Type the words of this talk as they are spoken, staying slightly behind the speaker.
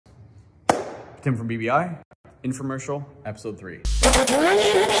Tim from BBI, infomercial, episode 3.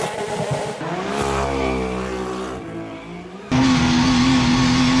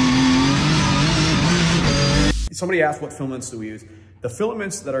 Somebody asked what filaments do we use? The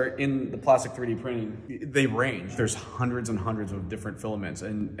filaments that are in the plastic 3D printing, they range. There's hundreds and hundreds of different filaments.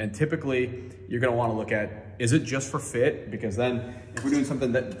 And typically you're gonna wanna look at, is it just for fit? Because then if we're doing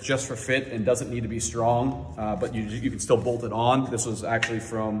something that's just for fit and doesn't need to be strong, but you can still bolt it on. This was actually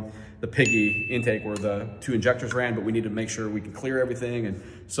from the Piggy intake where the 2 injectors ran, but we need to make sure we can clear everything. And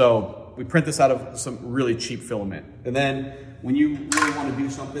so we print this out of some really cheap filament. And then when you really want to do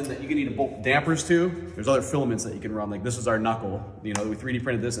something that you can either bolt dampers to, there's other filaments that you can run. Like this is our knuckle. You know, we 3D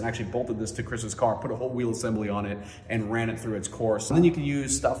printed this and actually bolted this to Chris's car, put a whole wheel assembly on it and ran it through its course. And then you can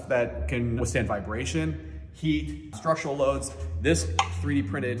use stuff that can withstand vibration, heat, structural loads. This 3D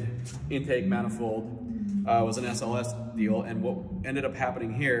printed intake manifold was an SLS deal, and what ended up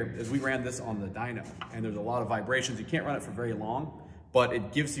happening here is we ran this on the dyno, and there's a lot of vibrations. You can't run it for very long, but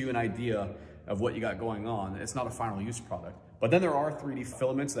it gives you an idea of what you got going on. It's not a final use product. But then there are 3D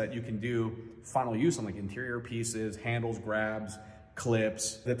filaments that you can do final use on, like interior pieces, handles, grabs,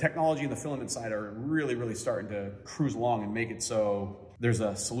 clips. The technology and the filament side are really, really starting to cruise along and make it so there's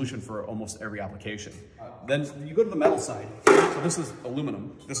a solution for almost every application. Then you go to the metal side. So this is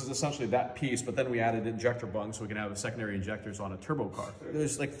aluminum. This is essentially that piece, but then we added injector bungs so we can have secondary injectors on a turbo car.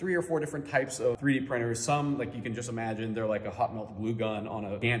 There's like 3 or 4 different types of 3D printers. Some, like you can just imagine, they're like a hot melt glue gun on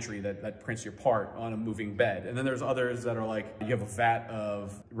a gantry that prints your part on a moving bed. And then there's others that are like, you have a vat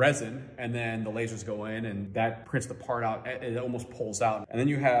of resin and then the lasers go in and that prints the part out. It almost pulls out. And then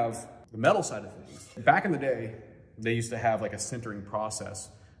you have the metal side of things. Back in the day, they used to have like a sintering process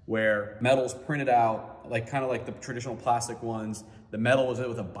where metal's printed out, like kind of like the traditional plastic ones. The metal was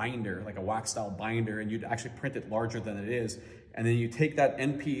with a binder, like a wax style binder, and you'd actually print it larger than it is. And then you take that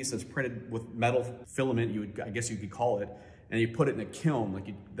end piece that's printed with metal filament, I guess you could call it, and you put it in a kiln,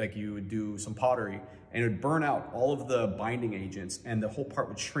 like you would do some pottery, and it would burn out all of the binding agents, and the whole part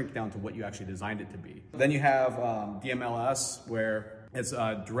would shrink down to what you actually designed it to be. Then you have DMLS, where it's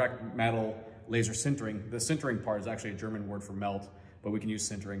direct metal laser sintering. The sintering part is actually a German word for melt, but we can use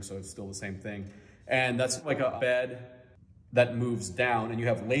sintering, so it's still the same thing. And that's like a bed that moves down, and you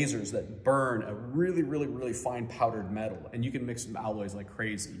have lasers that burn a really, really, really fine powdered metal. And you can mix some alloys like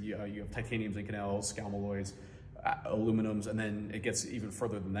crazy. You have titaniums, Inconels, scalmalloys, aluminums, and then it gets even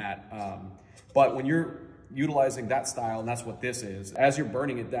further than that. But when you're utilizing that style, and that's what this is, as you're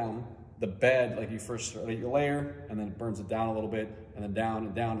burning it down, the bed, like you first start your layer, and then it burns it down a little bit, and then down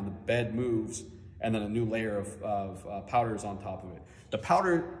and down, and the bed moves, and then a new layer of powder is on top of it. The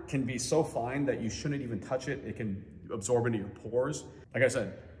powder can be so fine that you shouldn't even touch it. It can absorb into your pores. Like I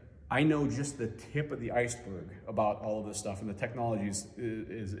said, I know just the tip of the iceberg about all of this stuff, and the technology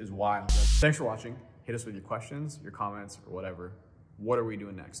is wild. Thanks for watching. Hit us with your questions, your comments, or whatever. What are we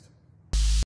doing next?